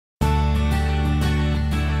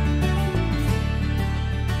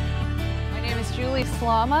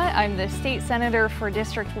Slama. I'm the state senator for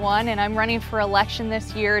District 1, and I'm running for election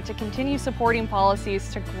this year to continue supporting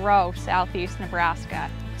policies to grow southeast Nebraska.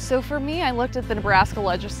 So for me, I looked at the Nebraska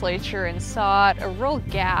Legislature and saw a real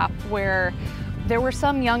gap where there were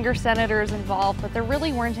some younger senators involved, but there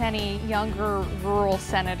really weren't any younger rural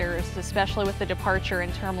senators, especially with the departure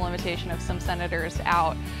and term limitation of some senators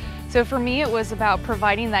out. So for me, it was about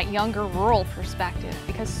providing that younger rural perspective,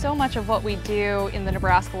 because so much of what we do in the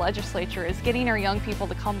Nebraska Legislature is getting our young people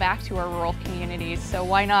to come back to our rural communities. So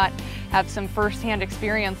why not have some firsthand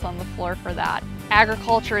experience on the floor for that?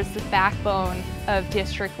 Agriculture is the backbone of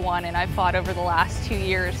District 1, and I've fought over the last 2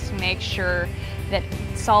 years to make sure that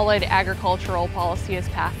solid agricultural policy is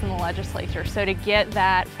passed in the legislature. So to get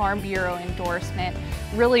that Farm Bureau endorsement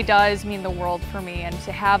really does mean the world for me, and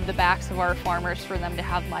to have the backs of our farmers, for them to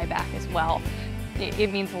have my back as well,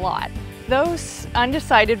 it means a lot. Those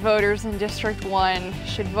undecided voters in District 1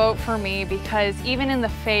 should vote for me, because even in the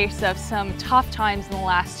face of some tough times in the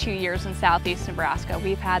last 2 years in southeast Nebraska,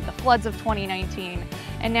 we've had the floods of 2019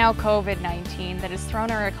 and now COVID-19 that has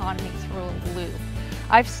thrown our economy through a loop.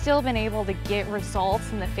 I've still been able to get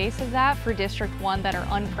results in the face of that for District 1 that are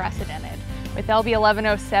unprecedented. With LB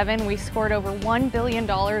 1107, we scored over $1 billion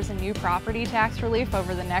in new property tax relief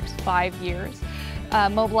over the next 5 years,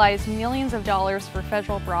 mobilized millions of dollars for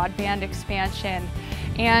federal broadband expansion,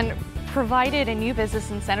 and provided a new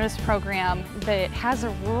business incentives program that has a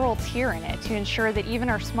rural tier in it to ensure that even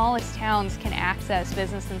our smallest towns can access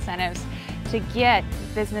business incentives to get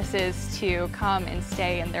businesses to come and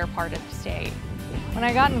stay in their part of the state. When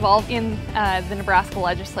I got involved in the Nebraska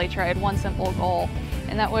Legislature, I had one simple goal,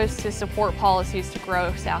 and that was to support policies to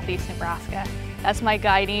grow southeast Nebraska. That's my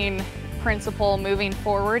guiding principle moving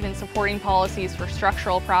forward in supporting policies for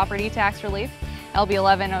structural property tax relief. LB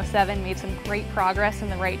 1107 made some great progress in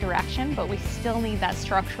the right direction, but we still need that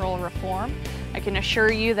structural reform. I can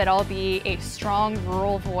assure you that I'll be a strong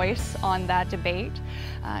rural voice on that debate.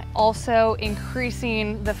 Also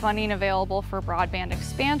increasing the funding available for broadband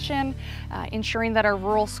expansion, ensuring that our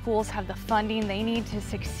rural schools have the funding they need to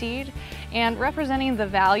succeed, and representing the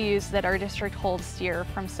values that our district holds dear,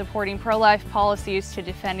 from supporting pro-life policies to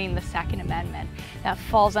defending the Second Amendment. That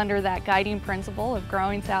falls under that guiding principle of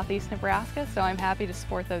growing southeast Nebraska, so I'm happy to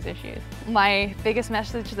support those issues. My biggest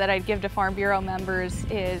message that I'd give to Farm Bureau members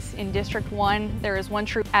is, in District 1, there is one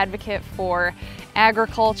true advocate for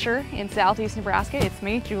agriculture in southeast Nebraska. It's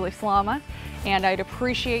me, Julie Slama, and I'd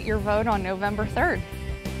appreciate your vote on November 3rd.